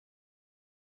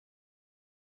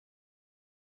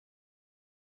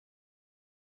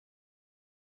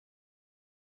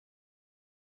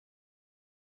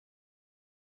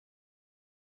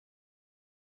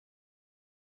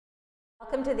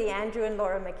Welcome to the Andrew and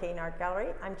Laura McCain Art Gallery.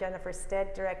 I'm Jennifer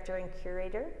Stead, Director and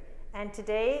Curator. And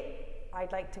today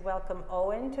I'd like to welcome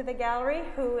Owen to the gallery,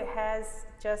 who has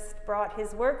just brought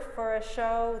his work for a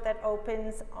show that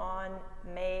opens on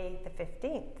May the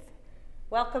 15th.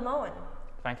 Welcome, Owen.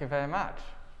 Thank you very much.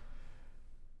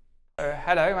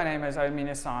 Hello, my name is Owen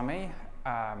Munisamy.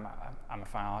 I'm a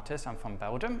fine artist. I'm from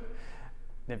Belgium,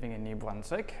 living in New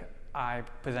Brunswick. I'm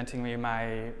presenting you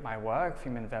my work,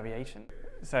 Human Variation.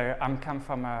 So I come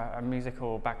from a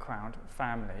musical background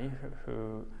family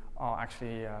who are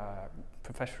actually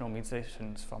professional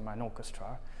musicians from an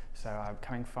orchestra. So I'm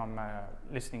coming from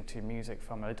listening to music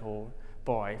from a little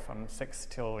boy from 6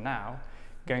 till now,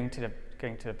 going to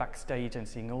the backstage and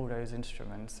seeing all those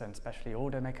instruments and especially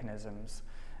all the mechanisms.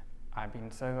 I've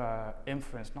been so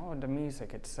influenced not on the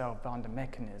music itself but on the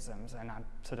mechanisms, and I'm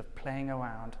sort of playing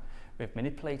around with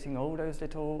manipulating all those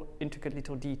little intricate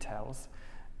little details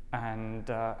and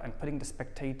putting the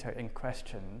spectator in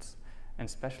questions, and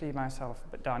especially myself,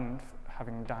 but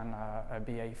having done a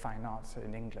BA Fine Arts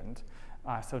in England,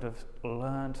 I sort of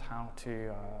learned how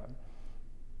to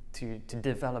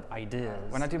develop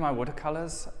ideas. When I do my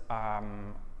watercolors,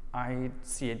 I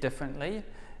see it differently.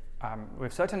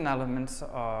 With certain elements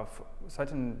of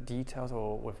certain details,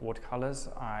 or with watercolors,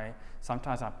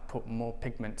 sometimes I put more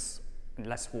pigments and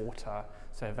less water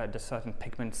so that the certain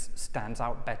pigments stands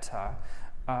out better.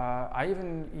 I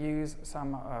even use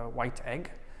some white egg,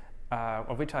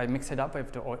 of which I mix it up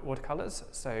with the watercolors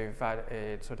so that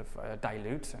it sort of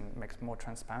dilutes and makes more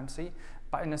transparency.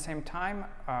 But in the same time,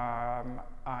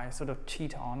 I sort of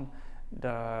cheat on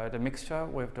the mixture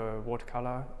with the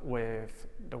watercolor with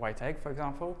the white egg, for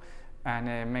example, and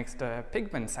it makes the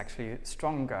pigments actually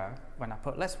stronger when I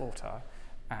put less water,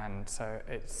 and so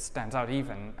it stands out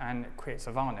even, and it creates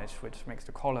a varnish which makes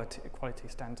the quality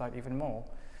stands out even more.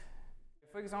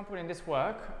 For example, in this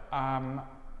work,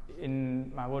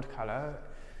 in my watercolor,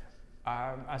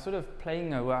 I sort of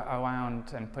playing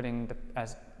around and putting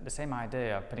the same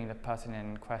idea, putting the person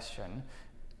in question.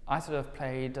 I sort of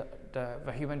played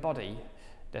the human body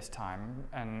this time,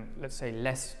 and let's say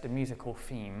less the musical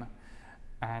theme.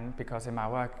 And because in my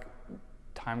work,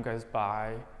 time goes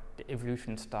by, the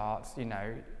evolution starts, you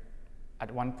know,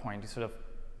 at one point you sort of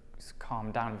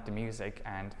calm down with the music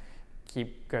and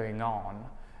keep going on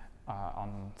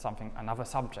other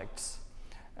subjects.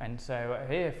 And so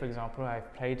here, for example,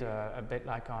 I've played a bit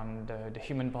like on the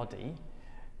human body,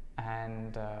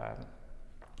 and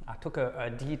I took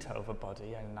a detail of a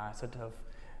body and I sort of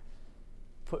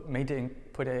put the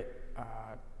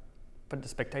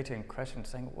spectator in question,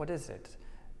 saying, what is it?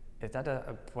 Is that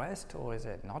a breast, or is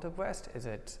it not a breast? Is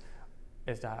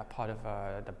that a part of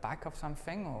the back of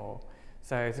something? Or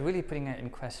so it's really putting it in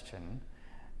question.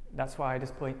 That's why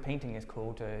this painting is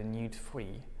called Nude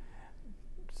Free.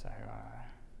 So